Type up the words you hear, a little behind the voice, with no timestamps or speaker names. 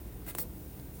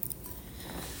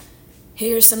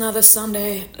Here's another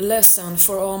Sunday lesson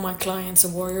for all my clients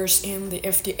and warriors in the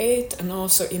FD8 and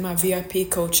also in my VIP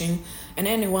coaching and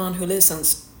anyone who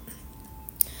listens.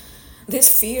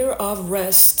 This fear of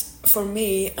rest for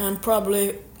me, and probably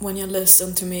when you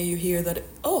listen to me you hear that,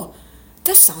 oh,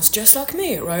 that sounds just like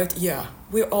me, right? Yeah,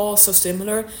 we're all so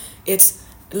similar. It's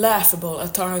laughable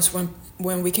at times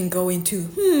when we can go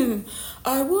into,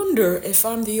 I wonder if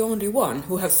I'm the only one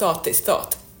who have thought this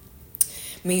thought.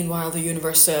 Meanwhile, the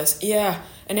universe says, yeah,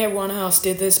 and everyone else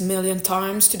did this 1,000,000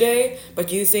 times today,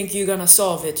 but you think you're gonna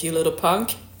solve it, you little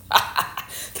punk?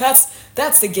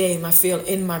 That's the game I feel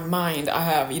in my mind. I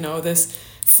have, this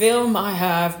film I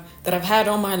have that I've had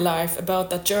all my life about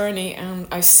that journey, and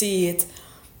I see it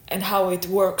and how it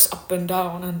works up and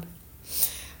down.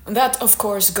 And that, of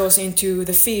course, goes into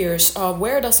the fears of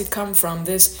where does it come from,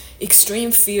 this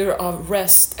extreme fear of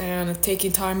rest and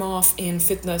taking time off in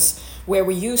fitness, where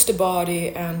we use the body,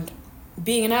 and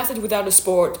being an athlete without a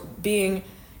sport,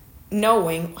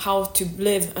 knowing how to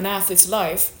live an athlete's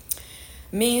life,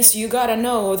 means you gotta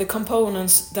know the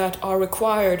components that are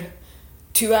required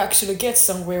to actually get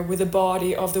somewhere with the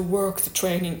body of the work, the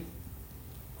training.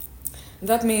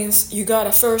 That means you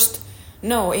gotta first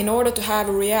know, in order to have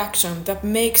a reaction that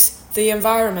makes the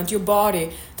environment, your body,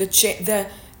 the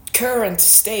current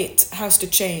state has to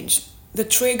change. The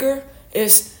trigger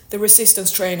is the resistance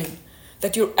training,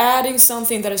 that you're adding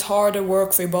something that is harder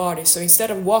work for your body. So instead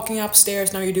of walking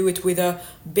upstairs, now you do it with a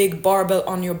big barbell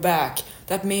on your back.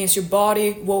 That means your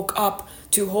body woke up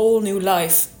to a whole new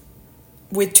life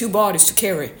with 2 bodies to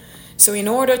carry. So in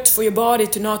order for your body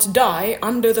to not die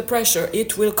under the pressure,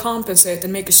 it will compensate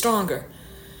and make it stronger.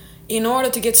 In order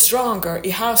to get stronger,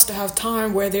 it has to have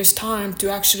time where there's time to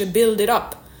actually build it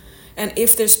up. And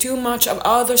if there's too much of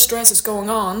other stresses going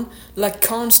on, like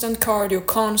constant cardio,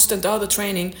 constant other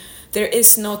training, there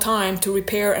is no time to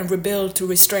repair and rebuild, to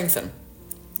re-strengthen.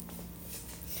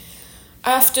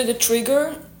 After the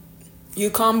trigger, you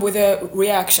come with a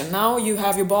reaction. Now you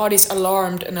have your body's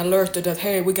alarmed and alerted that,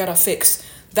 hey, we gotta fix.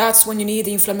 That's when you need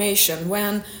the inflammation.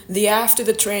 When after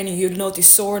the training you notice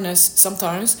soreness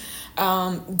sometimes,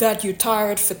 that you're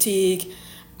tired, fatigue,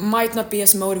 might not be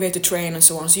as motivated to train and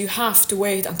so on. So you have to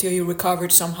wait until you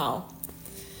recovered somehow.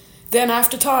 Then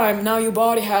after time, now your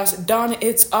body has done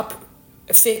its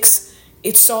fix,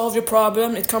 it solved your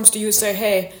problem, it comes to you and say,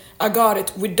 hey, I got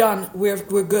it, we're done,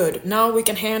 we're good. Now we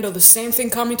can handle the same thing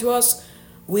coming to us.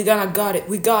 We got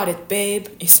it, babe.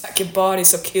 It's like your body's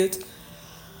so cute.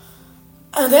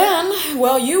 And then,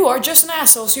 well, you are just an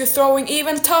asshole, so you're throwing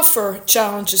even tougher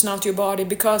challenges now to your body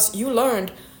because you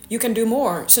learned you can do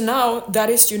more. So now that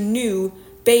is your new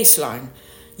baseline.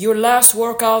 Your last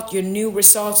workout, your new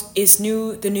results is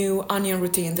the new onion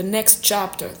routine. The next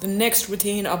chapter, the next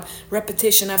routine of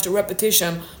repetition after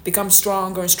repetition becomes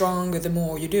stronger and stronger the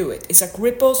more you do it. It's like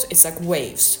ripples, it's like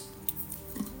waves.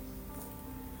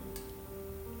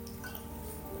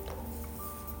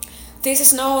 This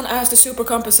is known as the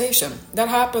supercompensation. That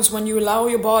happens when you allow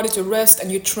your body to rest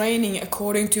and you're training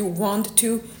according to want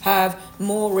to have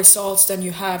more results than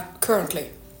you have currently.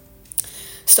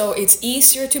 So it's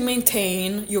easier to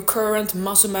maintain your current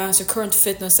muscle mass, your current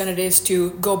fitness, than it is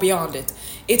to go beyond it.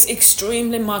 It's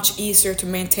extremely much easier to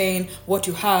maintain what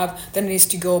you have than it is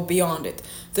to go beyond it.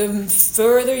 The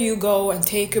further you go and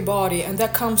take your body, and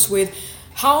that comes with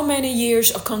how many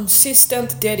years of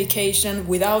consistent dedication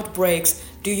without breaks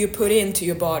do you put into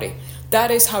your body?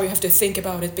 That is how you have to think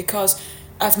about it, because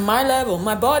at my level,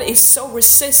 my body is so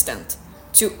resistant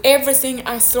to everything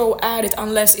I throw at it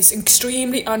unless it's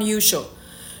extremely unusual.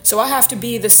 So I have to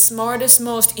be the smartest,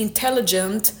 most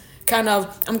intelligent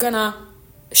I'm gonna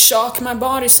shock my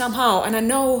body somehow. And I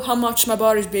know how much my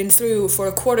body's been through for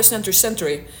a quarter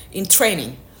century in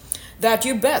training. That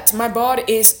you bet my body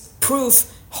is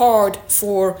proof hard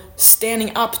for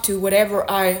standing up to whatever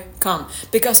I come,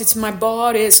 because it's my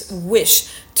body's wish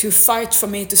to fight for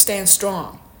me to stand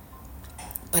strong.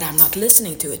 But I'm not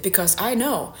listening to it because I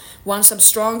know once I'm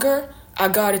stronger, I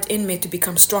got it in me to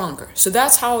become stronger. So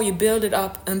that's how you build it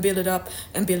up and build it up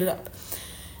and build it up.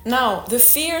 Now, the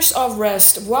fears of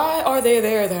rest, why are they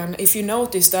there then? If you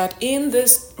notice that in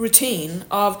this routine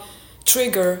of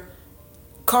trigger,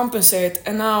 compensate,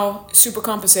 and now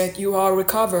supercompensate, you are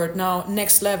recovered, now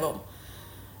next level.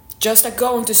 Just like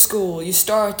going to school, you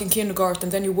start in kindergarten,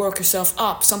 then you work yourself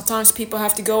up. Sometimes people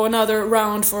have to go another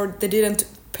round for they didn't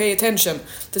pay attention.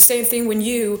 The same thing when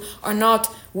you are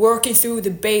not working through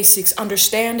the basics,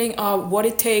 understanding of what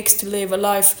it takes to live a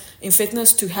life in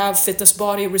fitness, to have fitness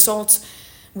body results.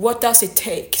 What does it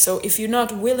take? So if you're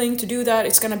not willing to do that,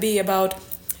 it's going to be about,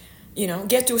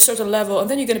 get to a certain level and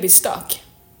then you're going to be stuck.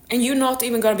 And you're not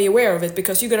even going to be aware of it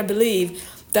because you're going to believe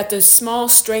that the small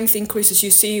strength increases you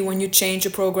see when you change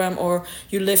your program or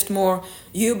you lift more,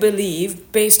 you believe,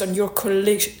 based on your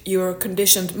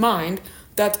conditioned mind,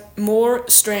 that more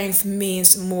strength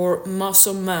means more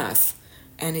muscle mass.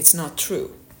 And it's not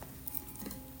true.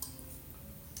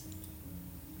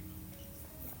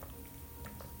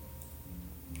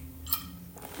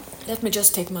 Let me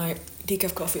just take my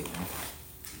decaf coffee.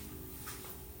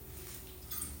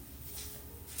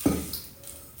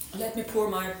 Let me pour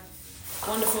my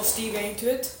wonderful stevia into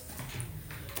it,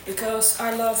 because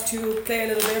I love to play a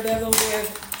little daredevil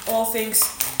with all things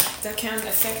that can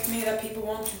affect me, that people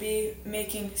want to be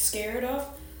making scared of.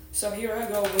 So here I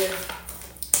go with,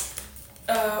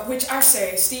 which I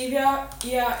say, stevia,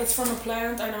 yeah, it's from a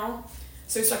plant, I know.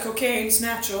 So it's like cocaine, it's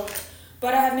natural.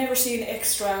 But I have never seen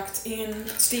extract in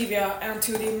stevia, and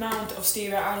to the amount of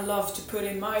stevia I love to put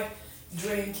in my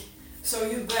drink. So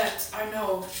you bet I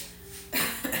know.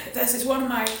 This is one of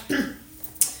my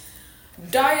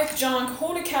diet junk,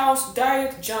 holy cows,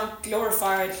 diet junk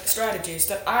glorified strategies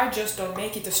that I just don't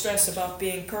make it a stress about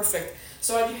being perfect.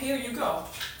 So here you go.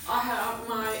 I have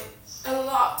a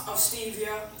lot of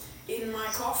stevia in my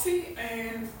coffee,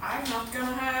 and I'm not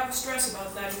gonna have a stress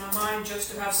about that in my mind,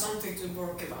 just to have something to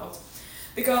work about.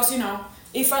 Because,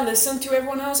 if I listen to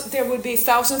everyone else, there would be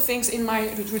 1,000 things in my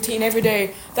routine every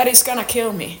day that is gonna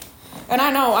kill me. And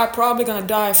I know I'm probably gonna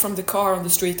die from the car on the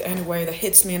street anyway that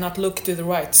hits me and not look to the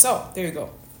right. So, there you go.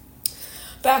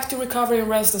 Back to recovery and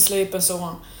rest and sleep and so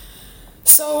on.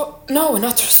 So, no,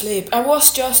 not to sleep. I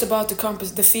was just about to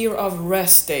compass the fear of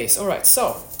rest days. Alright,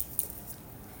 so.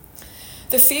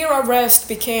 The fear of rest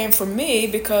became for me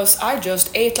because I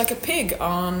just ate like a pig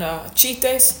on cheat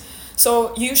days.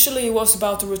 So usually it was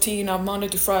about the routine of Monday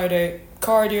to Friday,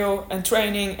 cardio and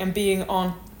training and being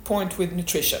on point with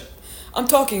nutrition. I'm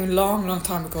talking long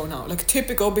time ago now, like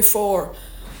typical before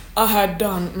I had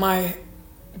done my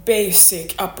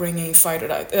basic upbringing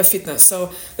fitness. So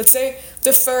let's say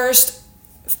the first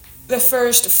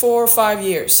 4 or 5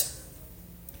 years.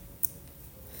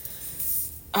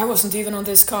 I wasn't even on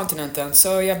this continent then,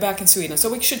 so yeah, back in Sweden. So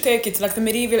we should take it like the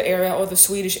medieval area or the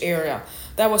Swedish area.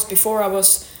 That was before I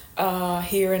was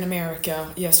here in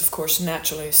America, yes, of course,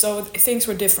 naturally. So things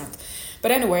were different. But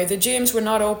anyway, the gyms were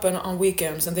not open on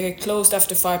weekends and they closed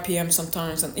after 5 p.m.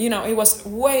 sometimes. And, it was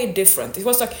way different. It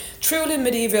was like truly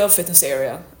medieval fitness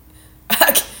area.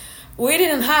 We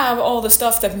didn't have all the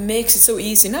stuff that makes it so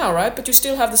easy now, right? But you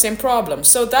still have the same problem.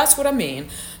 So that's what I mean.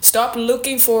 Stop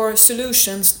looking for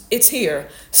solutions. It's here.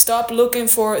 Stop looking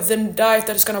for the diet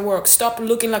that is going to work. Stop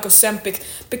looking like Ozempic,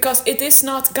 because it is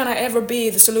not going to ever be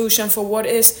the solution for what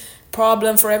is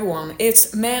problem for everyone.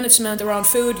 It's management around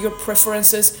food, your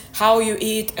preferences, how you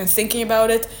eat, and thinking about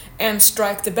it, and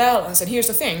strike the balance. And here's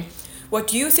the thing.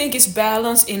 What you think is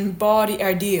balance in body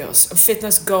ideals,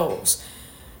 fitness goals,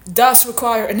 does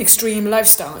require an extreme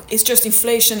lifestyle. It's just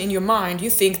inflation in your mind. You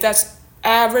think that's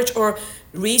average or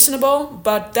reasonable,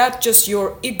 but that's just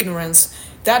your ignorance.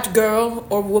 That girl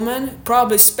or woman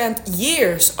probably spent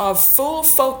years of full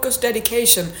focus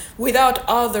dedication without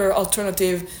other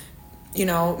alternative,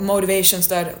 motivations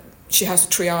that she has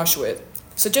to triage with.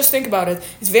 So just think about it.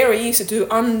 It's very easy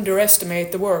to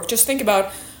underestimate the work. Just think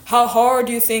about how hard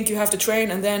you think you have to train,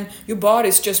 and then your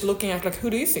body's just looking at like, who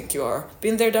do you think you are?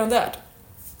 Been there, done that.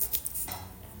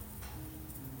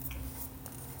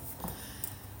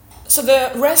 So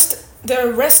the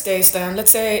rest days then,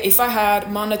 let's say if I had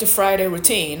Monday to Friday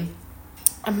routine,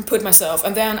 I put myself,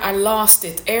 and then I lost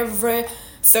it every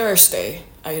Thursday.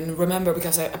 I remember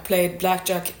because I played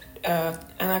blackjack and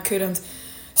I couldn't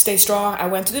stay strong. I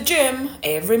went to the gym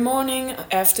every morning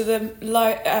after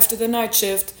the night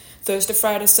shift, Thursday,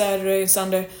 Friday, Saturday, and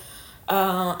Sunday,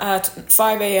 at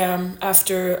 5 a.m.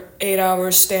 after 8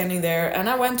 hours standing there, and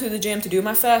I went to the gym to do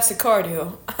my fasted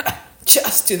cardio.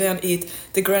 Just to then eat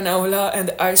the granola and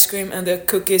the ice cream and the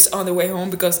cookies on the way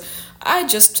home, because I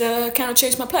just kind of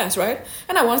changed my plans, right?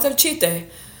 And I wanted to have a cheat day.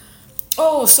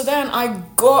 Oh, so then I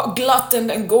gluttoned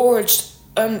and gorged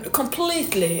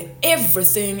completely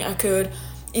everything I could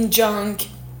in junk,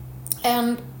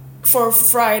 and for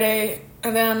Friday,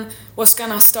 and then was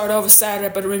gonna start over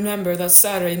Saturday, but remember that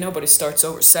Saturday nobody starts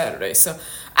over Saturday, so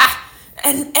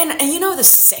And the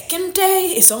second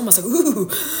day is almost like, ooh,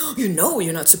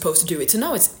 you're not supposed to do it. So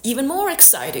now it's even more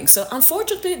exciting. So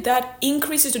unfortunately, that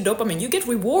increases the dopamine. You get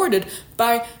rewarded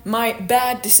by my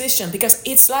bad decision, because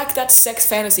it's like that sex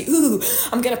fantasy. Ooh,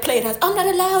 I'm gonna play that. I'm not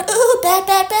allowed. Ooh,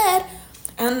 bad.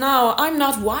 And now I'm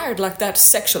not wired like that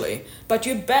sexually. But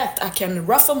you bet I can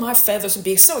ruffle my feathers and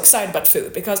be so excited about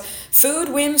food, because food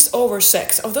wins over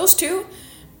sex. Of those two,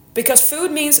 because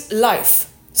food means life.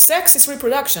 Sex is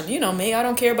reproduction. You know me, I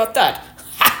don't care about that.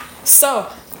 So,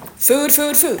 food.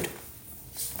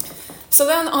 So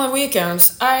then on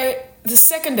weekends, the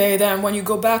second day then when you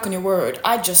go back on your word,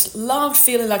 I just loved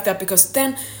feeling like that, because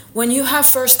then when you have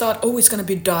first thought, oh, it's gonna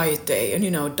be diet day, and you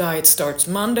know, diet starts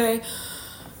Monday,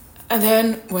 and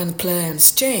then when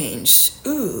plans change,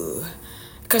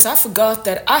 because I forgot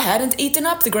that I hadn't eaten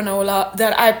up the granola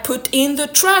that I put in the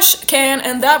trash can,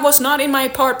 and that was not in my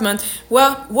apartment.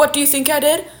 Well, what do you think I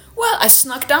did? Well, I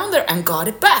snuck down there and got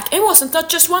it back. It wasn't that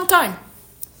just one time.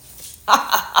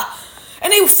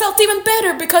 And it felt even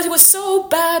better because it was so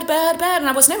bad, and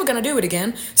I was never gonna do it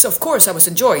again. So of course I was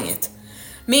enjoying it.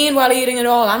 Meanwhile, eating it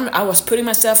all, I was putting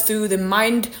myself through the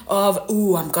mind of,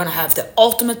 I'm gonna have the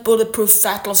ultimate bulletproof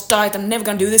fat loss diet. I'm never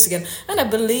gonna do this again. And I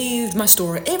believed my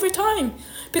story every time.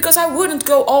 Because I wouldn't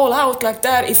go all out like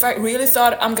that if I really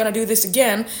thought I'm gonna do this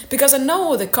again, because I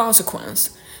know the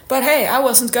consequence. But hey, I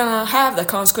wasn't gonna have the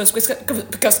consequence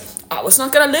because I was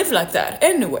not gonna live like that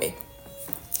anyway.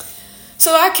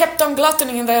 So I kept on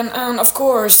gluttoning then, and of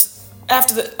course,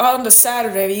 on the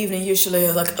Saturday evening,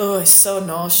 usually like, it's so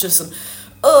nauseous, and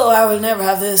I will never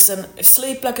have this, and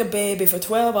sleep like a baby for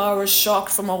 12 hours,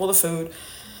 shocked from all the food.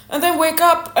 And then wake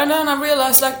up, and then I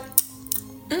realized like,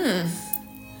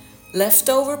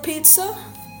 leftover pizza?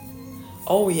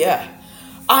 Oh yeah.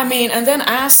 I mean, and then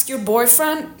ask your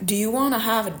boyfriend, do you want to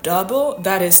have a double?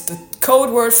 That is the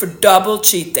code word for double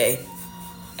cheat day.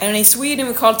 And in Sweden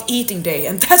we call it eating day,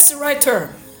 and that's the right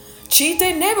term. Cheat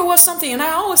day never was something, and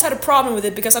I always had a problem with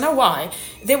it because I know why.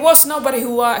 There was nobody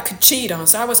who I could cheat on,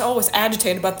 so I was always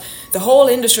agitated about the whole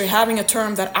industry having a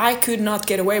term that I could not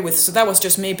get away with. So that was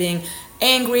just me being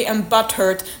angry and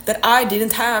butthurt that I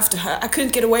didn't have to I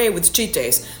couldn't get away with cheat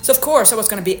days. So of course I was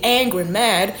going to be angry and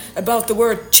mad about the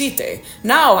word cheat day.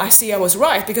 Now I see I was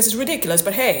right because it's ridiculous,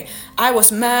 but hey, I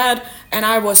was mad and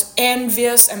I was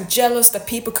envious and jealous that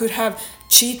people could have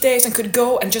cheat days and could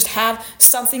go and just have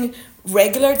something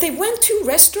regular. They went to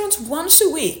restaurants once a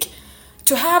week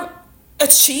to have a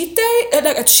cheat day,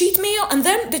 like a cheat meal, and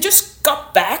then they just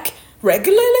got back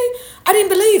regularly. I didn't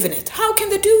believe in it. How can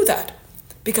they do that?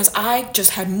 Because I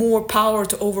just had more power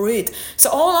to overeat. So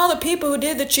all other people who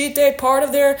did the cheat day, part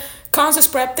of their conscious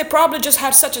prep, they probably just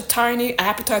had such a tiny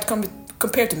appetite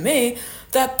compared to me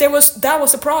that that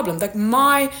was a problem. Like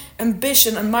my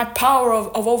ambition and my power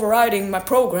of overriding my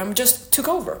program just took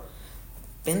over.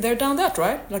 Been there, done that,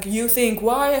 right? Like you think,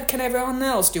 why can everyone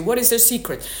else do? What is their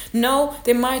secret? No,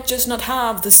 they might just not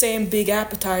have the same big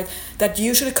appetite that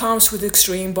usually comes with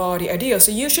extreme body ideals.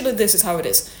 So usually this is how it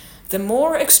is. The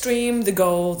more extreme the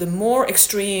goal, the more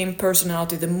extreme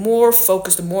personality, the more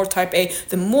focused, the more type A,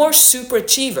 the more super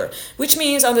achiever. Which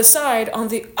means on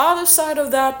the other side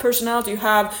of that personality, you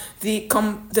have the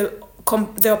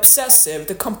obsessive,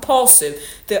 the compulsive,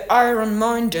 the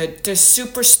iron-minded, the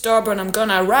super stubborn. I'm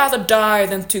gonna rather die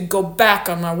than to go back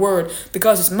on my word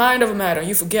because it's mind over matter.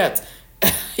 You forget,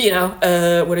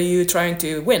 what are you trying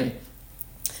to win?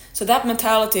 So that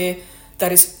mentality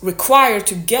that is required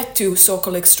to get to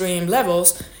so-called extreme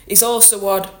levels is also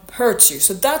what hurts you.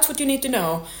 So that's what you need to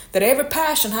know, that every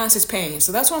passion has its pain.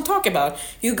 So that's what I'm talking about.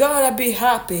 You gotta be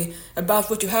happy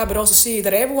about what you have, but also see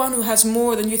that everyone who has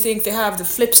more than you think they have, the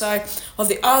flip side of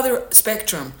the other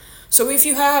spectrum. So if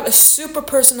you have a super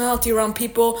personality around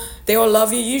people, they all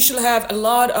love you, you usually have a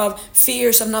lot of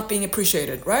fears of not being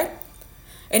appreciated, right?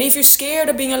 And if you're scared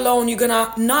of being alone, you're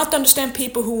gonna not understand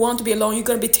people who want to be alone. You're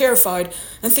gonna be terrified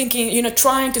and thinking,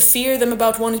 trying to fear them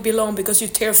about wanting to be alone because you're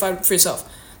terrified for yourself.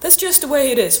 That's just the way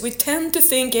it is. We tend to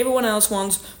think everyone else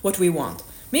wants what we want.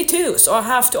 Me too. So I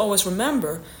have to always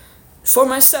remember for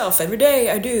myself every day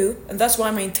I do. And that's why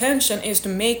my intention is to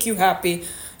make you happy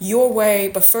your way.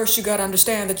 But first you gotta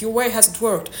understand that your way hasn't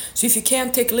worked. So if you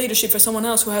can't take leadership for someone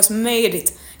else who has made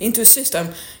it into a system,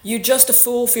 you're just a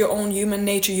fool for your own human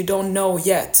nature you don't know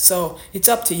yet. So it's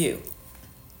up to you.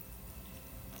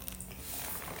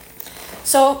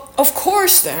 So of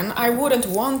course then I wouldn't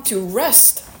want to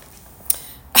rest.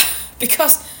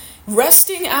 Because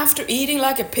resting after eating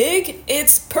like a pig,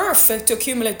 it's perfect to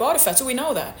accumulate body fat, so we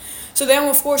know that. So then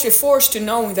of course you're forced to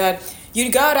knowing that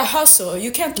you gotta hustle. You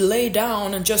can't lay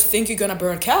down and just think you're gonna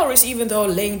burn calories, even though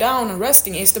laying down and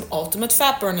resting is the ultimate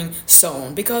fat burning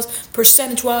zone, because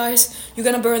percentage wise you're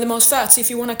gonna burn the most fat. So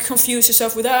if you want to confuse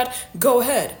yourself with that, go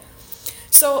ahead.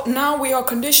 So now we are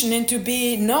conditioning to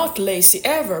be not lazy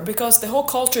ever, because the whole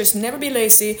culture is never be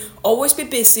lazy, always be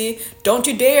busy, don't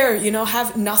you dare,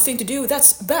 have nothing to do.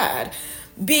 That's bad.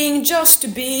 being just to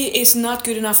be is not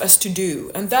good enough as to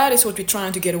do, and that is what we're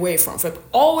trying to get away from. For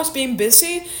always being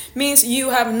busy means you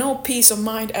have no peace of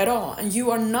mind at all, and you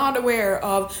are not aware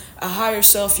of a higher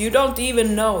self. You don't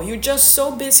even know. You're just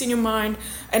so busy in your mind,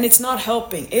 and it's not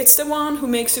helping. It's the one who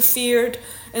makes you feared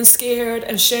and scared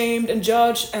and shamed and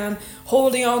judged and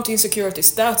holding on to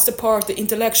insecurities. That's the part, the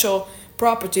intellectual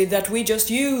property that we just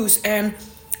use and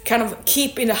kind of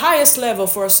keep in the highest level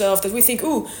for ourselves, that we think,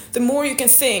 ooh, the more you can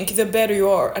think, the better you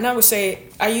are. And I would say,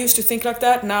 I used to think like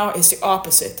that, now it's the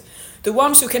opposite. The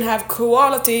ones who can have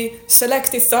quality,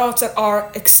 selective thoughts that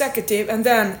are executive and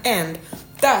then end,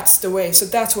 that's the way. So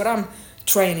that's what I'm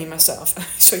training myself.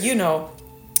 So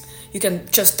you can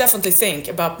just definitely think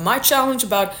about my challenge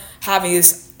about having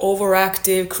this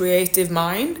overactive, creative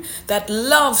mind that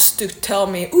loves to tell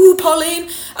me, ooh, Pauline,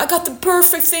 I got the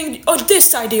perfect thing, oh,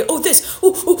 this idea, oh, this,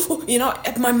 ooh.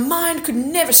 My mind could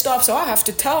never stop, so I have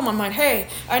to tell my mind, hey,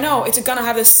 I know it's gonna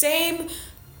have the same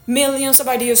millions of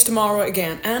ideas tomorrow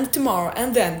again, and tomorrow,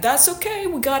 and then. That's okay,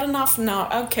 we got enough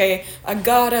now, okay, I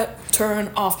gotta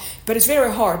turn off. But it's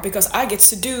very hard because I get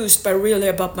seduced by really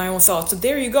about my own thoughts. So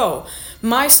there you go.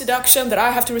 My seduction that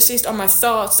I have to resist are my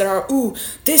thoughts that are, ooh,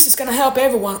 this is gonna help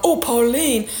everyone. Oh,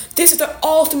 Pauline, this is the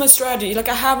ultimate strategy. Like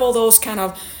I have all those kind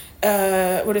of,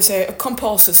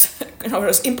 compulses,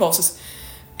 those impulses.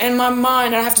 And my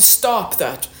mind, I have to stop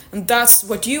that. And that's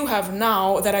what you have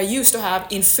now that I used to have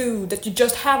in food, that you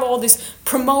just have all this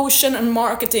promotion and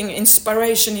marketing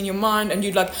inspiration in your mind, and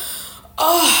you're like,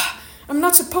 I'm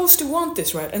not supposed to want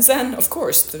this, right? And then, of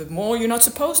course, the more you're not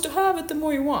supposed to have it, the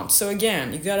more you want. So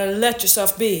again, you gotta let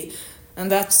yourself be. And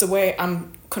that's the way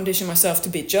I'm conditioning myself to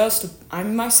be.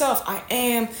 I'm myself. I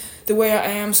am the way I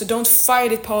am. So don't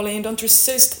fight it, Pauline. Don't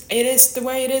resist. It is the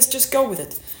way it is. Just go with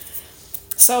it.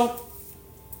 So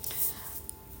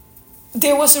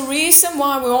there was a reason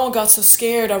why we all got so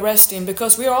scared of resting,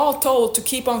 because we are all told to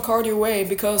keep on cardio away,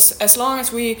 because as long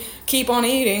as we keep on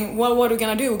eating, well, what are we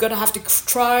going to do? We're going to have to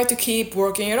try to keep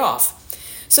working it off.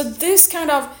 So this kind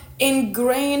of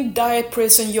ingrained diet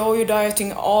prison, yo-yo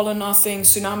dieting, all or nothing,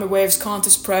 tsunami waves,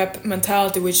 contest prep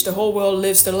mentality, which the whole world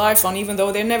lives their life on, even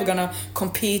though they're never going to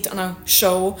compete on a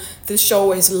show. The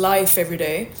show is life every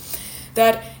day.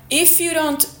 That if you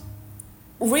don't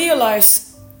realize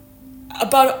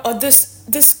about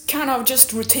this kind of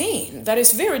just routine that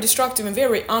is very destructive and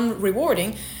very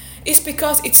unrewarding, is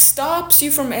because it stops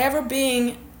you from ever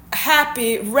being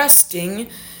happy, resting,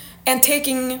 and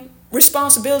taking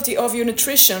responsibility of your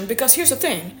nutrition. Because here's the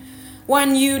thing,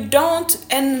 when you don't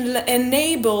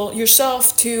enable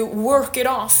yourself to work it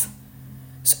off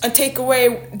and take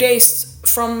away days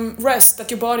from rest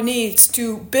that your body needs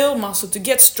to build muscle, to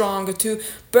get stronger, to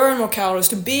burn more calories,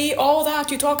 to be all that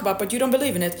you talk about but you don't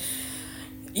believe in it,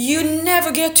 you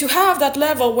never get to have that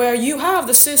level where you have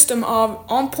the system of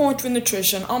on point with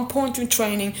nutrition, on point with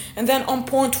training, and then on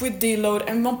point with deload,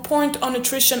 and on point on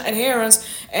nutrition adherence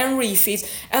and refeeds.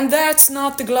 And that's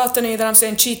not the gluttony that I'm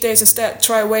saying, cheat days instead,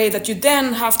 try away, that you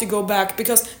then have to go back.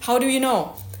 Because how do you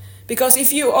know? Because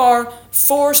if you are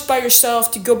forced by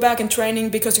yourself to go back in training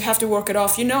because you have to work it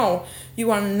off,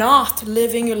 you are not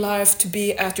living your life to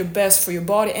be at your best for your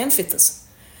body and fitness.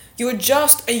 You're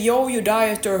just a yo-yo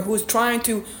dieter who's trying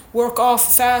to work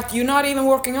off fat. You're not even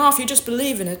working off, you just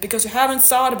believe in it because you haven't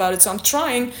thought about it. So I'm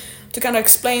trying to kind of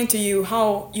explain to you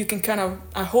how you can kind of,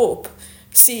 I hope,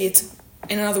 see it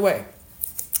in another way.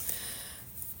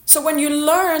 So when you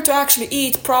learn to actually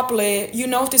eat properly, you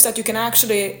notice that you can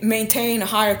actually maintain a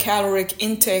higher caloric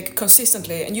intake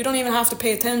consistently, and you don't even have to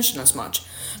pay attention as much,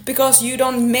 because you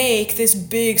don't make this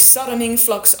big sudden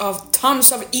influx of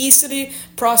tons of easily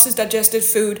processed digested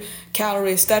food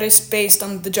calories that is based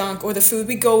on the junk or the food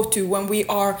we go to when we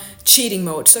are cheating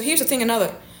mode. So here's the thing,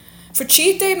 for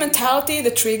cheat day mentality, the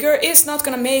trigger is not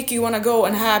going to make you want to go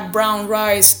and have brown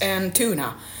rice and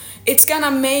tuna. It's going to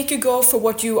make you go for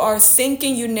what you are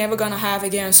thinking you're never going to have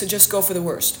again, so just go for the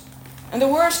worst. And the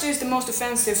worst is the most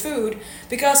offensive food,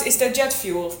 because it's the jet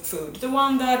fuel food, the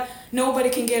one that nobody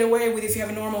can get away with if you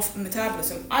have a normal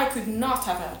metabolism. I could not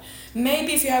have had.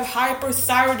 Maybe if you have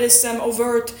hyperthyroidism,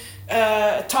 overt,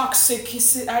 toxic,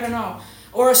 I don't know,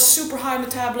 or a super high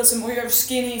metabolism, or you have a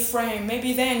skinny frame,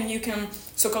 maybe then you can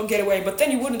so-called get away, but then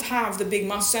you wouldn't have the big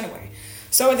muscles anyway.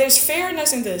 So there's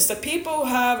fairness in this, that people who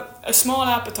have a small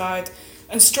appetite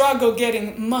and struggle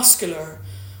getting muscular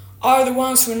are the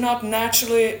ones who are not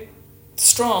naturally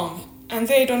strong, and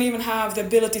they don't even have the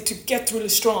ability to get really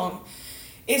strong.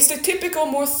 It's the typical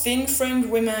more thin-framed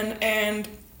women, and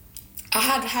I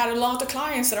had a lot of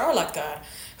clients that are like that,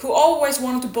 who always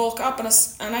wanted to bulk up,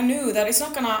 and I knew that it's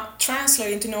not going to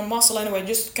translate into no muscle anyway,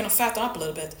 just kind of fatten up a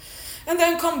little bit. And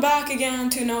then come back again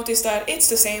to notice that it's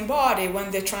the same body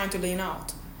when they're trying to lean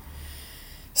out.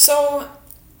 So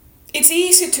it's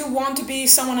easy to want to be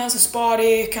someone else's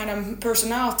body kind of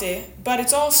personality, but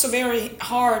it's also very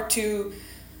hard to,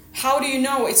 how do you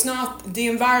know it's not the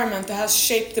environment that has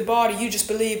shaped the body, you just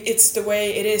believe it's the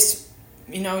way it is,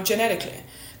 genetically.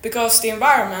 Because the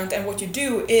environment and what you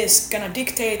do is gonna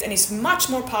dictate, and it's much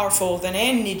more powerful than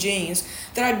any genes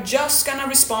that are just gonna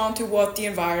respond to what the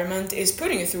environment is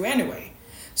putting you through anyway.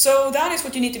 So that is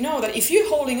what you need to know, that if you're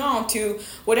holding on to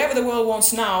whatever the world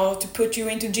wants now to put you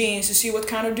into genes, to see what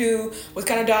kind of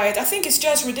diet, I think it's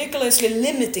just ridiculously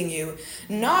limiting you,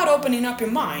 not opening up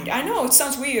your mind. I know it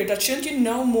sounds weird, that shouldn't you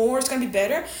know more, it's gonna be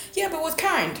better? Yeah, but what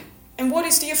kind? And what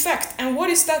is the effect? And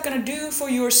what is that gonna do for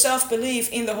your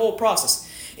self-belief in the whole process?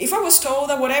 If I was told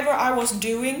that whatever I was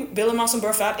doing, building muscle and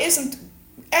burn fat, isn't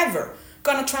ever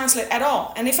gonna translate at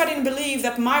all, and if I didn't believe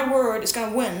that my word is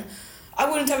gonna win, I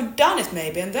wouldn't have done it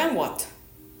maybe, and then what?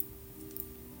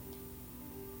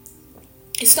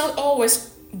 It's not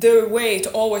always the way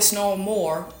to always know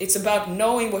more. It's about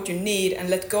knowing what you need and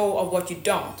let go of what you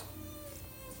don't.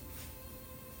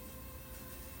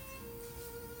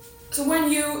 So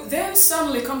when you then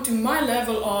suddenly come to my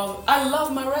level of, I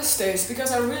love my rest days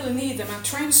because I really need them. I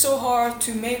train so hard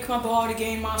to make my body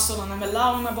gain muscle, and I'm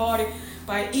allowing my body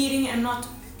by eating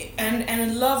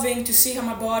and loving to see how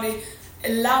my body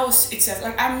allows itself.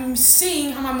 Like I'm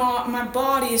seeing how my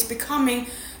body is becoming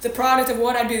the product of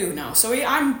what I do now. So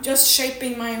I'm just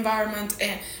shaping my environment,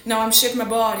 and now I'm shaping my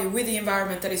body with the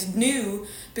environment that is new,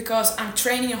 because I'm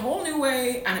training a whole new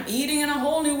way, and I'm eating in a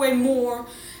whole new way more,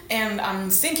 and I'm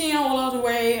thinking a whole other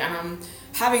way, and I'm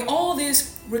having all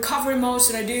these recovery modes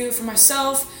that I do for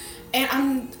myself, and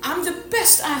I'm the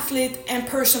best athlete and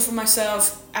person for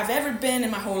myself I've ever been in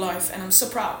my whole life, and I'm so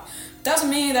proud.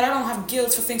 Doesn't mean that I don't have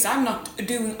guilt for things I'm not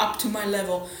doing up to my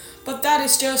level, but that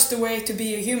is just the way to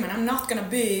be a human. I'm not gonna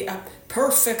be a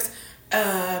perfect,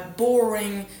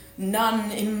 boring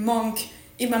nun in monk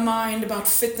in my mind about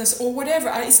fitness or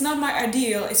whatever. It's not my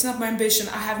ideal, it's not my ambition.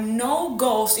 I have no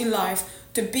goals in life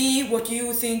to be what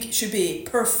you think should be,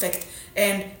 perfect,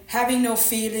 and having no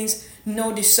feelings,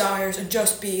 no desires, and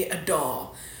just be a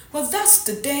doll. Well, that's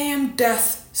the damn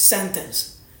death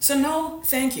sentence. So no,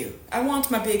 thank you. I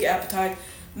want my big appetite,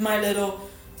 my little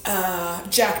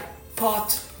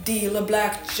jackpot dealer,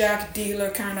 blackjack dealer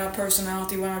kind of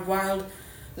personality, when I'm a wild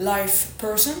life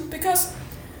person, because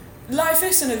life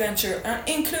is an adventure,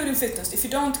 including fitness. If you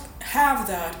don't have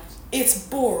that, it's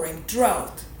boring,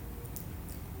 drought.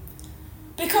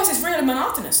 Because it's really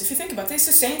monotonous. If you think about it, it's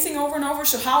the same thing over and over.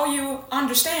 So how you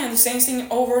understand the same thing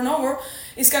over and over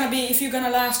is going to be if you're going to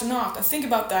last or not. And think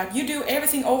about that. You do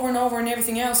everything over and over and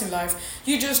everything else in life.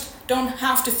 You just don't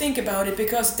have to think about it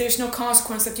because there's no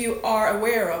consequence that you are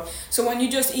aware of. So when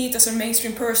you just eat as a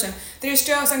mainstream person, there's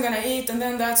just, I'm going to eat and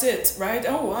then that's it, right?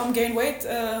 Oh, I'm gained weight,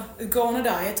 go on a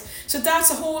diet. So that's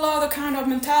a whole other kind of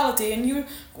mentality, and you're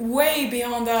way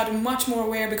beyond that and much more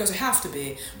aware because you have to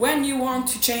be. When you want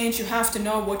to change, you have to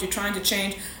know what you're trying to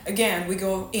change. Again, we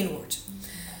go inwards.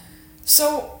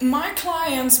 So my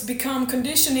clients become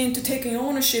conditioned into taking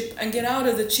ownership and get out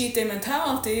of the cheat day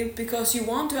mentality because you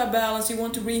want to have balance, you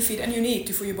want to refeed, and you need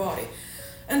to for your body.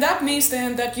 And that means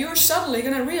then that you're suddenly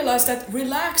going to realize that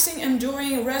relaxing,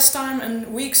 enjoying rest time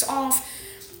and weeks off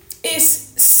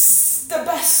is the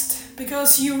best,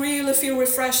 because you really feel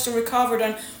refreshed and recovered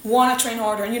and want to train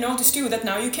harder. And you notice too that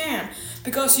now you can,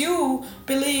 because you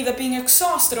believe that being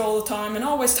exhausted all the time and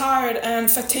always tired and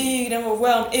fatigued and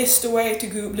overwhelmed is the way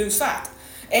to lose fat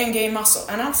and gain muscle.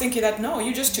 And I'm thinking that no,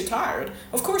 you're just too tired.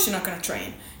 Of course you're not going to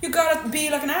train. You got to be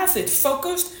like an athlete,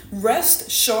 focused, rest,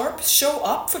 sharp, show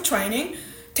up for training,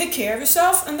 take care of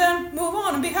yourself, and then move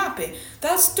on and be happy.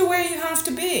 That's the way you have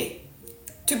to be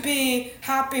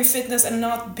happy in fitness and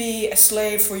not be a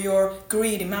slave for your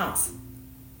greedy mouth.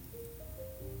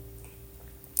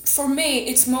 For me,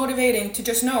 it's motivating to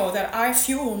just know that I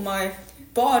fuel my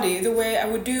body the way I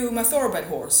would do my thoroughbred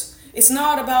horse. It's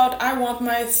not about I want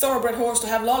my thoroughbred horse to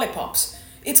have lollipops.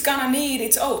 It's gonna need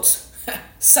its oats.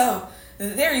 So,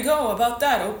 there you go about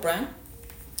that, oat bran.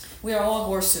 We are all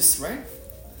horses, right?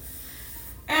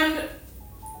 And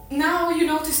now you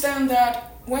notice then that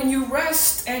when you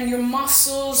rest and your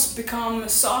muscles become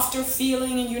softer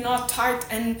feeling and you're not tight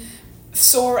and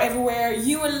sore everywhere,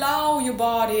 you allow your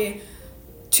body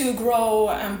to grow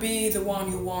and be the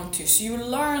one you want to. So you're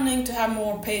learning to have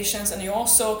more patience, and you're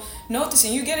also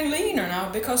noticing you're getting leaner now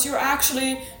because you're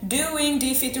actually doing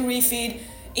defeed to refeed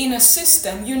in a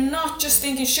system. You're not just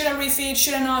thinking, should I refeed,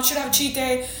 should I not, should I have a cheat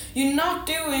day? You're not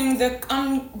doing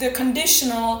the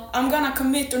conditional, I'm gonna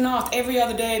commit or not every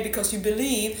other day because you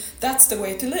believe that's the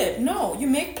way to live. No, you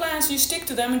make plans, you stick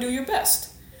to them and do your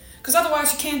best. Because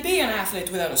otherwise you can't be an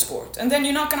athlete without a sport. And then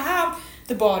you're not gonna have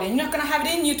the body, you're not gonna have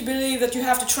it in you to believe that you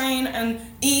have to train and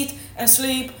eat and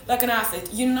sleep like an athlete.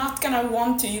 You're not gonna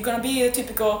want to, you're gonna be a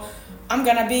typical, I'm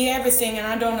gonna be everything and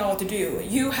I don't know what to do.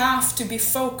 You have to be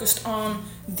focused on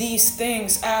these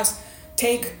things as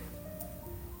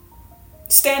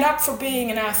stand up for being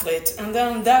an athlete, and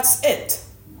then that's it.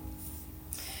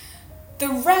 The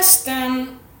rest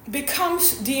then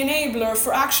becomes the enabler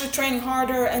for actually training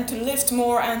harder and to lift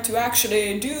more and to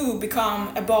actually do become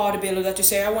a bodybuilder that you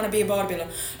say, I want to be a bodybuilder.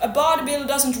 A bodybuilder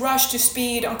doesn't rush to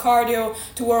speed on cardio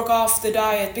to work off the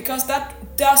diet because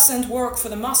that doesn't work for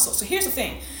the muscle. So here's the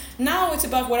thing. Now it's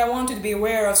about what I want you to be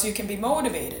aware of so you can be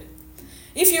motivated.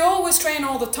 If you always train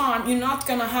all the time, you're not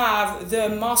going to have the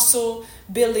muscle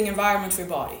building environment for your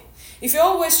body. If you're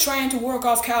always trying to work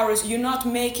off calories, you're not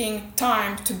making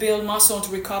time to build muscle and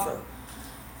to recover.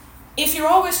 If you're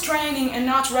always training and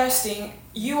not resting,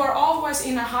 you are always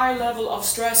in a high level of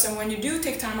stress, and when you do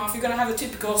take time off, you're going to have the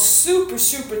typical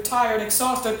super tired,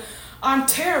 exhausted, I'm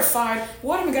terrified,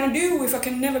 what am I going to do if I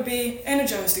can never be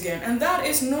energized again? And that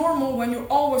is normal when you're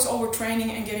always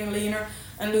overtraining and getting leaner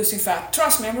and losing fat.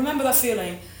 Trust me, I remember that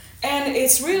feeling. And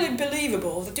it's really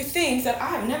believable that you think that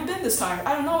I've never been this tired,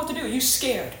 I don't know what to do, you're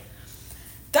scared.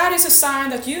 That is a sign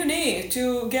that you need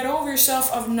to get over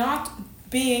yourself of not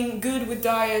being good with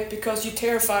diet because you're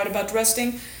terrified about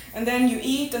resting, and then you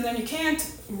eat and then you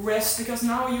can't rest because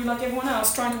now you're like everyone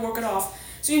else trying to work it off.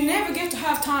 So you never get to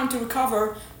have time to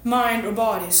recover mind or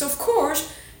body. So of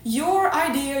course, your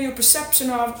idea, your perception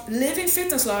of living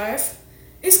fitness life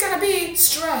is going to be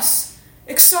stress,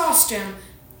 exhaustion,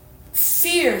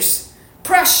 fears,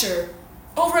 pressure,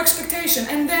 over expectation,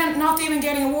 and then not even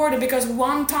getting awarded because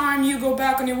one time you go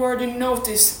back on your word, you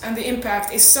notice, and the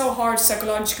impact is so hard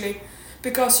psychologically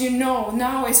because you know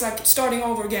now it's like starting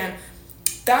over again.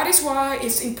 That is why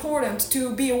it's important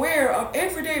to be aware of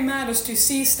every day matters, to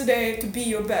seize the day to be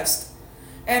your best.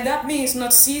 And that means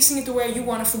not seizing it the way you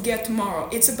want to forget tomorrow.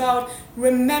 It's about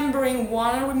remembering,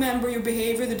 want to remember your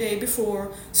behavior the day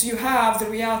before so you have the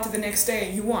reality the next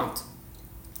day you want.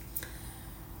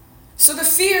 So the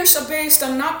fears are based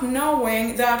on not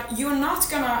knowing that you're not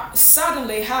gonna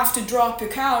suddenly have to drop your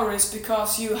calories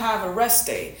because you have a rest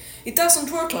day. It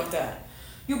doesn't work like that.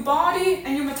 Your body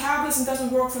and your metabolism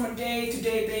doesn't work from a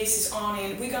day-to-day basis on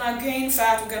in. We're gonna gain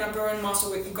fat, we're gonna burn muscle,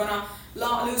 we're gonna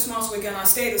lose muscle, we're gonna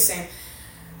stay the same.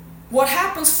 What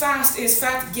happens fast is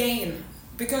fat gain,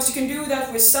 because you can do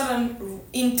that with sudden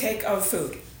intake of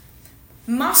food.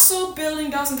 Muscle building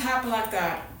doesn't happen like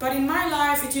that, but in my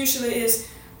life it usually is,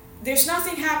 there's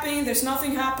nothing happening,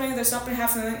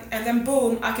 and then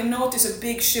boom, I can notice a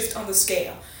big shift on the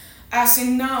scale. As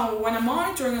in now, when I'm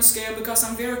monitoring a scale, because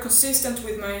I'm very consistent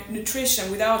with my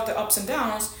nutrition without the ups and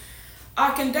downs,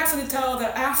 I can definitely tell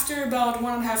that after about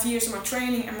 1.5 years of my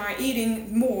training and my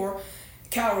eating more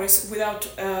calories without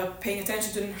paying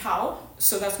attention to how,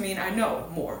 so that means I know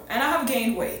more. And I have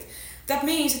gained weight. That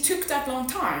means it took that long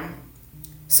time.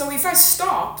 So if I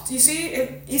stopped, you see,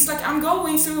 it's like I'm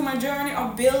going through my journey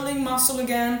of building muscle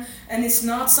again, and it's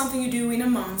not something you do in a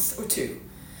month or two.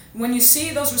 When you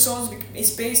see those results,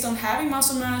 it's based on having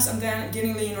muscle mass and then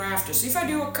getting leaner after. So if I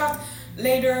do a cut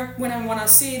later, when I want to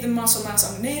see the muscle mass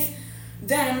underneath,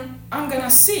 then I'm going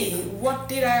to see what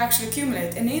did I actually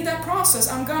accumulate. And in that process,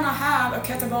 I'm going to have a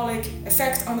catabolic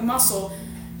effect on the muscle,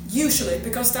 usually,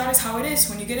 because that is how it is.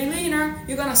 When you're getting leaner,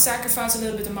 you're going to sacrifice a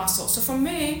little bit of muscle. So for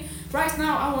me, right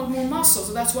now, I want more muscle.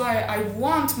 So that's why I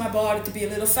want my body to be a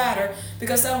little fatter,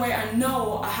 because that way I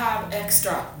know I have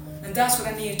extra. And that's what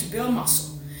I need to build muscle.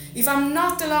 If I'm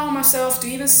not allowing myself to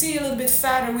even see a little bit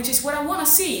fatter, which is what I want to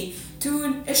see,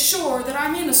 to assure that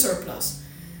I'm in a surplus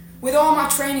with all my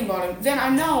training body, then I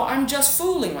know I'm just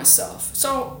fooling myself.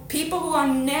 So people who are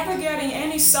never getting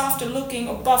any softer looking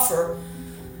or buffer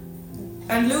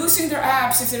and losing their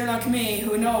abs, if they're like me,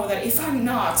 who know that if I'm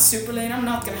not super lean, I'm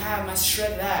not going to have my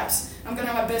shredded abs. I'm going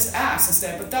to have my best ass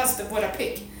instead, but that's what I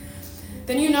pick.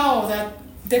 Then you know that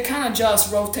they're kind of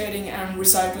just rotating and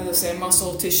recycling the same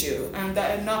muscle tissue, and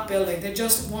they're not building. They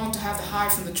just want to have the high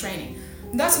from the training.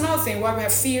 And that's another thing why we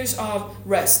have fears of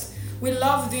rest. We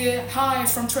love the high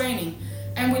from training,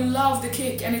 and we love the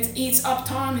kick, and it eats up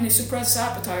time and it suppresses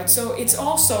appetite. So it's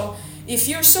also, if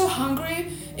you're so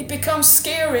hungry, it becomes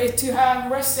scary to have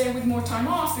rest day with more time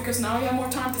off, because now you have more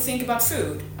time to think about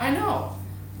food. I know.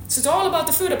 So it's all about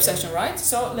the food obsession, right?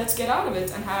 So let's get out of it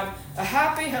and have a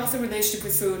happy, healthy relationship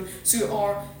with food, so you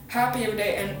are happy every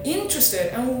day and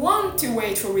interested and want to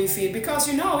wait for refeed, because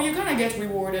you know you're gonna get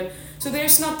rewarded. So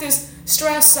there's not this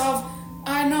stress of,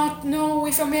 I not know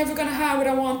if I'm ever gonna have what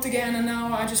I want again, and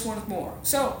now I just want it more.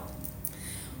 So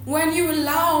when you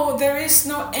allow, there is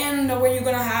no end of when you're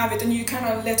gonna have it, and you kind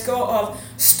of let go of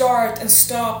start and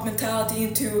stop mentality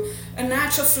into a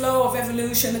natural flow of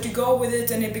evolution, that you go with it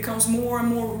and it becomes more and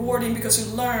more rewarding because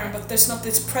you learn, but there's not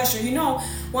this pressure. You know,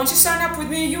 once you sign up with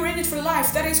me, you're in it for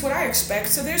life. That is what I expect.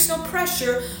 So there's no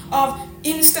pressure of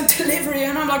instant delivery,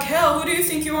 and I'm like, hell, who do you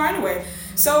think you are anyway?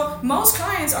 So most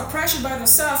clients are pressured by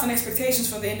themselves and expectations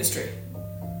from the industry.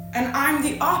 And I'm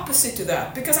the opposite to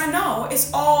that, because I know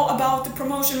it's all about the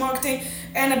promotion marketing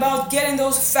and about getting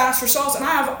those fast results. And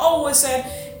I have always said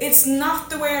it's not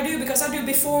the way I do, because I do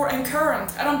before and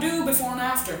current. I don't do before and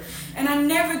after. And I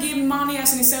never give money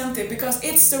as an incentive, because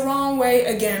it's the wrong way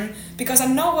again, because I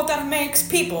know what that makes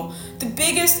people. The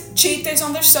biggest cheat days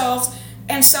on themselves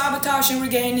and sabotage and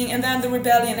regaining, and then the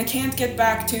rebellion. I can't get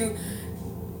back to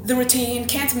the routine,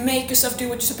 can't make yourself do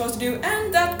what you're supposed to do,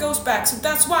 and that goes back. So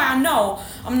that's why I know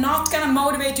I'm not gonna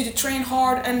motivate you to train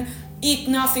hard and eat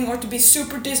nothing, or to be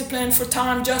super disciplined for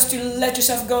time just to let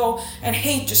yourself go and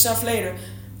hate yourself later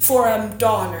for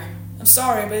 $1. I'm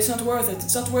sorry, but it's not worth it.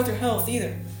 It's not worth your health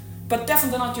either, but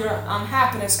definitely not your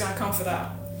unhappiness gonna come for that.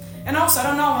 And also, I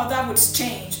don't know how that would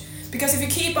change, because if you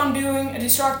keep on doing a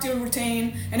destructive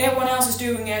routine and everyone else is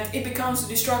doing it, it becomes a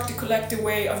destructive collective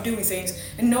way of doing things,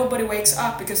 and nobody wakes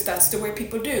up, because that's the way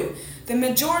people do. The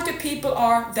majority of people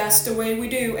are, that's the way we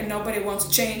do, and nobody wants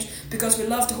to change, because we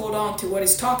love to hold on to what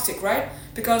is toxic, right?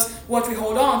 Because what we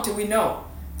hold on to, we know.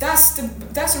 That's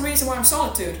the reason why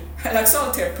I'm like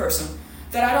solitary person.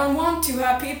 That I don't want to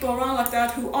have people around like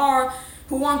that who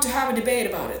want to have a debate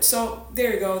about it. So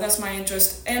there you go, that's my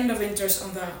interest, end of interest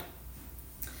on that.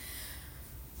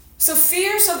 So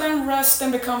fears of unrest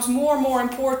then becomes more and more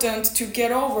important to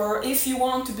get over if you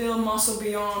want to build muscle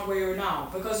beyond where you're now,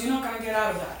 because you're not going to get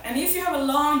out of that. And if you have a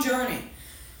long journey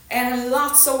and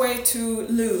lots of weight to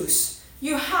lose,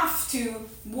 you have to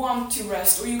want to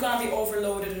rest, or you're going to be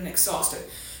overloaded and exhausted.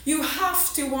 You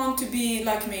have to want to be,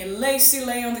 like me, lazy,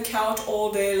 lay on the couch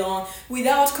all day long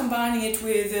without combining it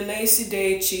with a lazy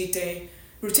day, cheat day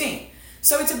routine.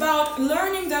 So it's about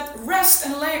learning that rest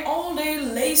and lay all day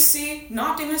lazy,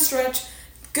 not even stretch,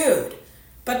 good.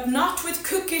 But not with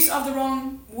cookies of the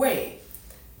wrong way.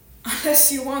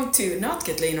 Unless you want to not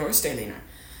get leaner or stay leaner.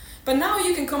 But now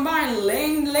you can combine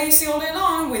laying lazy all day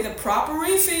long with a proper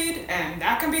refeed, and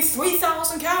that can be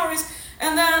 3,000 calories,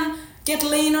 and then get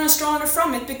leaner and stronger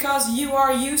from it, because you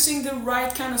are using the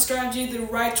right kind of strategy, the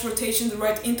right rotation, the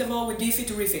right interval with defeed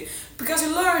to refeed. Because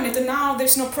you learn it, and now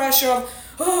there's no pressure of,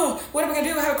 oh, what am I going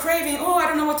to do? I have a craving. Oh, I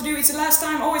don't know what to do. It's the last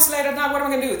time. Oh, it's late at night. What am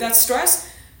I going to do? That's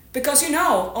stress. Because you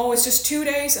know, oh, it's just 2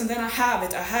 days and then I have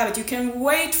it. You can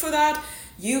wait for that.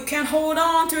 You can hold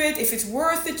on to it. If it's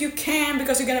worth it, you can,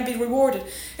 because you're going to be rewarded.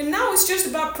 And now it's just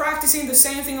about practicing the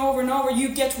same thing over and over.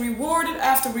 You get rewarded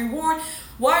after reward.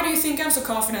 Why do you think I'm so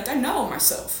confident? I know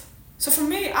myself. So for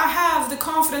me, I have the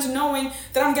confidence knowing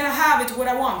that I'm going to have it what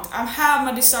I want. I have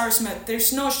my desires met.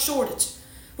 There's no shortage.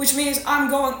 Which means I'm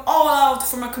going all out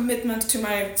for my commitment to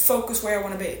my focus where I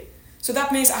want to be. So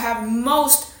that means I have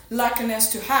most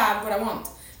likeliness to have what I want,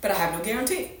 but I have no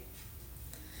guarantee.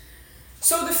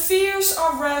 So the fears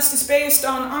of rest is based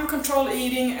on uncontrolled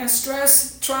eating and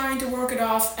stress trying to work it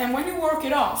off. And when you work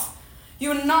it off,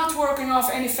 you're not working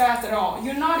off any fat at all.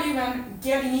 You're not even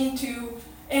getting into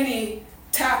any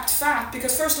tapped fat,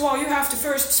 because first of all, you have to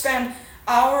first spend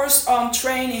hours on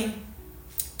training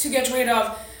to get rid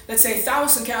of, let's say,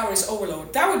 1,000 calories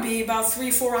overload. That would be about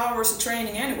 3-4 hours of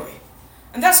training anyway.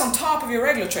 And that's on top of your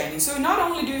regular training. So not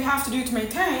only do you have to do to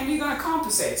maintain, you're going to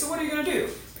compensate. So what are you going to do?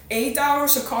 8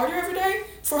 hours of cardio every day?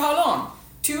 For how long?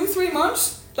 2-3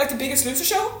 months? Like the Biggest Loser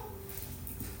show?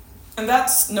 And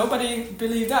that's, nobody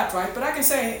believed that, right? But I can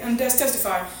say and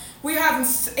testify, we have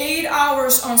 8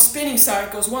 hours on spinning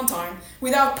cycles one time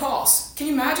without pause. Can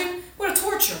you imagine? What a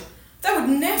torture. That would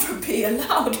never be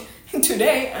allowed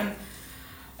today,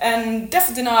 and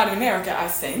definitely not in America, I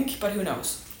think, but who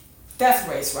knows. Death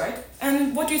race, right?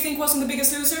 And what do you think was on The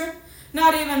Biggest Loser?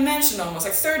 Not even mentioned almost,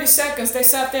 like 30 seconds they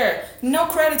sat there. No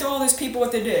credit to all these people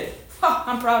what they did. Ha,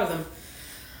 I'm proud of them.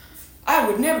 I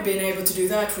would never been able to do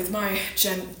that with my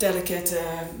delicate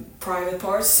private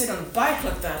parts, sit on a bike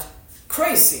like that.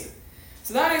 Crazy.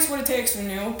 So that is what it takes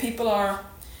when, people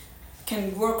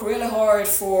can work really hard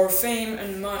for fame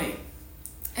and money.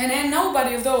 And then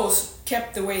nobody of those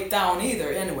kept the weight down either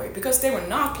anyway, because they were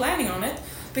not planning on it.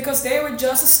 because they were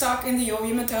just stuck in the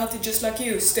yo-yo mentality just like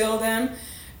you still then,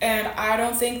 and I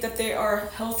don't think that they are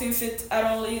healthy and fit at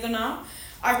all either now.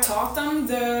 I taught them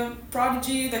the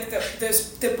prodigy,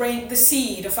 the brain, the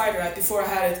seed of fighter right before I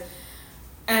had it,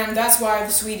 and that's why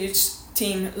the Swedish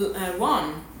team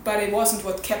won. But it wasn't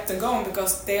what kept them going,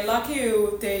 because they, like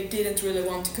you, they didn't really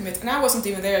want to commit, and I wasn't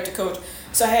even there to coach.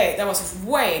 So hey, that was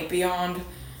way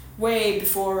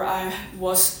before I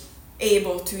was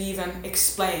able to even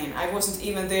explain. I wasn't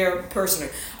even there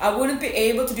personally. I wouldn't be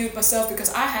able to do it myself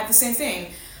because I had the same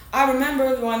thing. I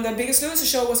remember when the Biggest Loser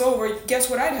show was over, guess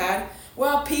what I'd had?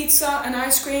 Well, pizza and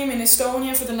ice cream in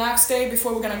Estonia for the next day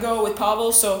before we're gonna go with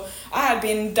Pavel. So I had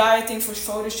been dieting for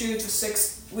photo shoot for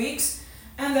 6 weeks,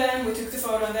 and then we took the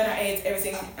photo, and then I ate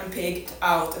everything and pigged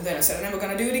out, and then I said I'm never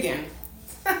gonna do it again.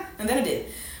 And then I did.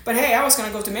 But hey, I was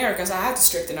gonna go to America, so I had to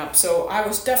straighten up. So I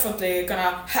was definitely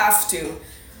gonna have to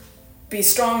be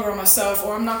stronger on myself,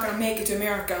 or I'm not gonna make it to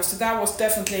America. So that was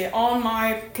definitely on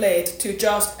my plate, to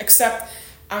just accept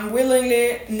I'm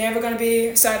willingly never gonna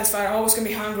be satisfied, I'm always gonna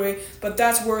be hungry, but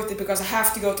that's worth it because I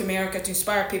have to go to America to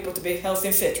inspire people to be healthy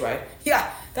and fit, right? Yeah,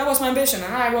 that was my ambition,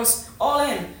 and I was all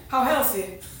in. How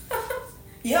healthy?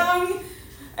 Young,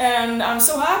 and I'm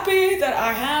so happy that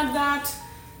I had that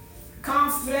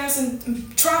confidence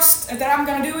and trust that I'm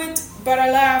gonna do it. But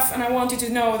I laugh, and I want you to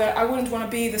know that I wouldn't want to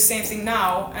be the same thing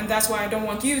now, and that's why I don't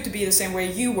want you to be the same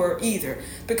way you were either,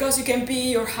 because you can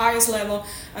be your highest level,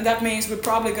 and that means we're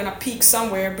probably gonna peak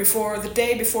somewhere before the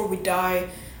day before we die.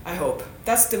 I hope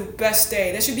that's the best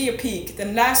day. There should be a peak, the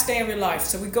last day of your life,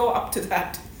 so we go up to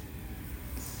that.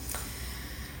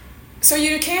 So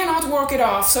you cannot work it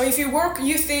off. So if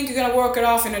you think you're gonna work it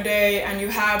off in a day and you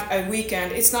had a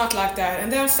weekend, it's not like that.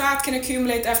 And then fat can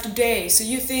accumulate after days. So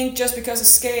you think just because the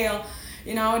scale,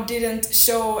 didn't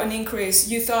show an increase,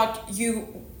 you thought you,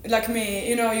 like me,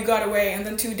 you got away, and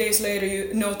then 2 days later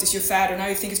you notice you're fatter. Now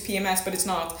you think it's PMS, but it's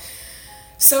not.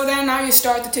 So then now you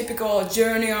start the typical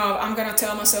journey of I'm gonna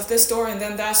tell myself this story and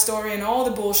then that story and all the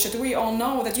bullshit. We all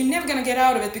know that you're never gonna get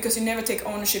out of it because you never take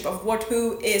ownership of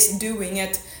who is doing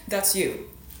it. That's you.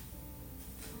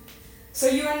 So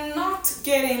you are not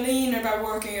getting leaner by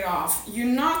working it off.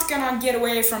 You're not gonna get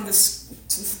away from this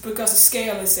because the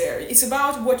scale is there. It's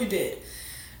about what you did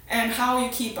and how you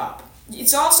keep up.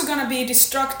 It's also gonna be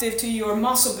destructive to your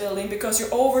muscle building because you're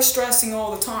overstressing all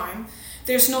the time.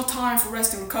 There's no time for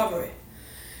rest and recovery.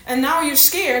 And now you're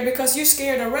scared because you're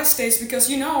scared of rest days, because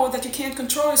you know that you can't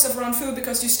control yourself around food,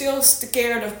 because you're still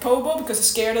scared of POBO, because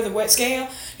you're scared of the wet scale,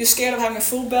 you're scared of having a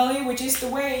full belly, which is the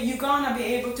way you're gonna be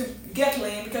able to get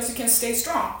lean because you can stay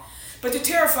strong. But you're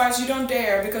terrified, so you don't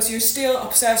dare, because you're still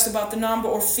obsessed about the number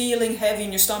or feeling heavy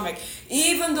in your stomach.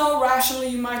 Even though rationally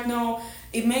you might know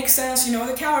it makes sense, you know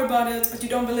the calorie budget, but you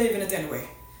don't believe in it anyway.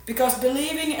 Because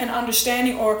believing and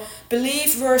understanding, or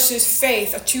belief versus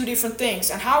faith, are two different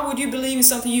things. And how would you believe in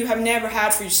something you have never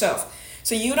had for yourself?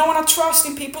 So you don't want to trust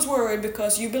in people's word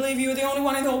because you believe you're the only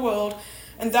one in the whole world.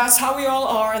 And that's how we all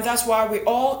are, and that's why we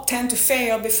all tend to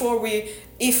fail before we,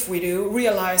 if we do,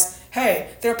 realize, hey,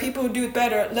 there are people who do it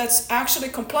better, let's actually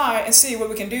comply and see what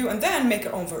we can do, and then make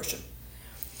our own version.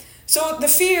 So the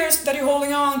fears that you're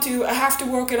holding on to, I have to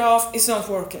work it off, is not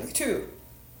working. 2.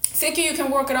 Thinking you can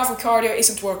work it off with cardio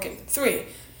isn't working. 3.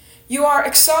 You are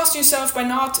exhausting yourself by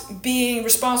not being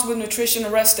responsible with nutrition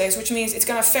and rest days, which means it's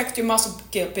going to affect your muscle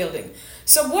building.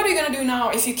 So what are you going to do now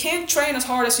if you can't train as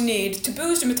hard as you need to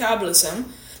boost your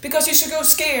metabolism, because you should go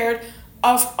scared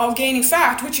of gaining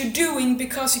fat, which you're doing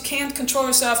because you can't control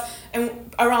yourself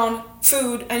around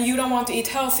food, and you don't want to eat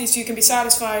healthy so you can be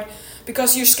satisfied,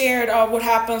 because you're scared of what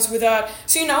happens with that.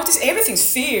 So you notice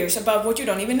everything's fears about what you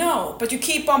don't even know, but you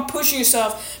keep on pushing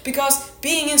yourself because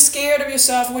being scared of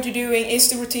yourself, what you're doing, is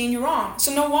the routine you're on.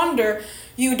 So no wonder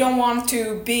you don't want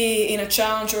to be in a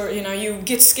challenge, or you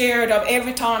get scared of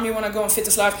every time you want to go on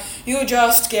Fitness Life, you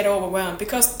just get overwhelmed,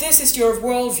 because this is your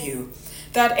worldview,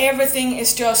 that everything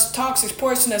is just toxic,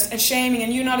 poisonous, and shaming,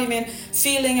 and you're not even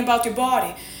feeling about your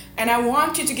body. And I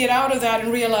want you to get out of that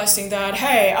and realizing that,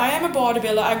 hey, I am a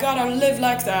bodybuilder, I gotta live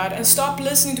like that, and stop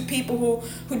listening to people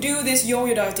who do this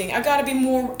yo-yo dieting. I gotta be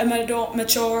more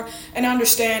mature and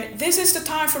understand this is the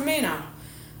time for me now.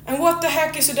 And what the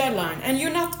heck is a deadline? And you're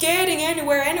not getting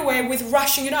anywhere anyway with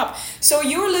rushing it up. So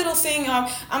your little thing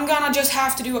of, I'm gonna just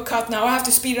have to do a cut now, I have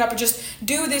to speed it up and just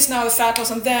do this now, the fat loss,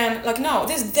 and then, no,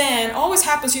 this then always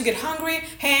happens. You get hungry,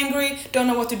 hangry, don't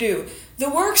know what to do. The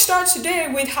work starts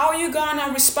today with how you're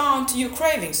gonna respond to your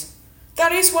cravings.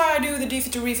 That is why I do the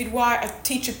defeat to refeed, why I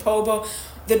teach you POBO,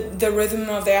 the rhythm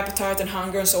of the appetite and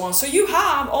hunger and so on. So you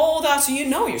have all that, so you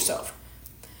know yourself.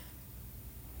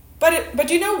 But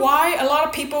you know why a lot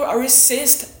of people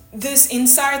resist this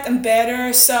insight and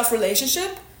better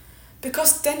self-relationship,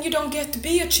 because then you don't get to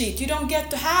be a cheat, you don't get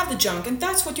to have the junk, and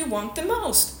that's what you want the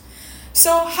most.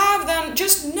 So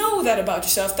just know that about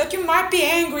yourself, that you might be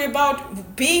angry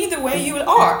about being the way you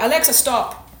are. Alexa,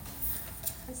 stop.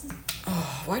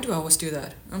 Oh, why do I always do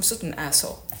that? I'm such an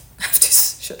asshole. I have to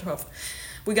shut off.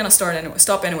 We're gonna start anyway.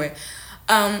 Stop anyway.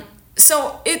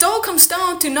 So it all comes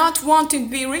down to not wanting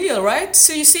to be real, right?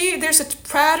 So you see, there's a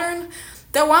pattern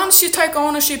that once you take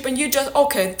ownership and you just,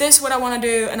 okay, this is what I want to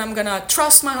do, and I'm gonna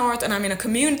trust my heart, and I'm in a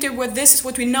community where this is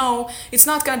what we know. It's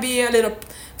not gonna be a little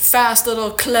fast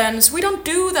little cleanse. We don't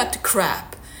do that to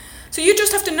crap. So you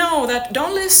just have to know that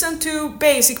don't listen to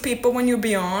basic people when you're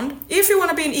beyond. If you want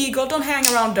to be an eagle, don't hang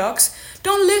around ducks.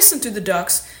 Don't listen to the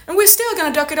ducks. And we're still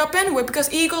gonna duck it up anyway,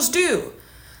 because eagles do.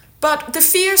 But the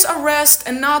fears of rest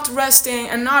and not resting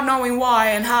and not knowing why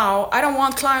and how, I don't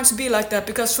want clients to be like that,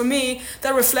 because for me,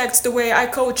 that reflects the way I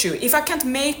coach you. If I can't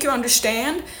make you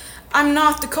understand, I'm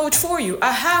not the coach for you.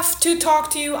 I have to talk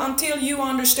to you until you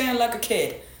understand like a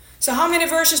kid. So how many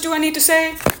verses do I need to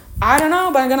say? I don't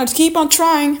know, but I'm gonna keep on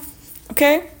trying.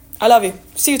 Okay? I love you.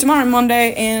 See you tomorrow,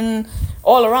 Monday, in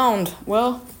All Around.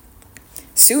 Well,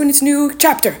 soon it's new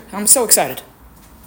chapter. I'm so excited.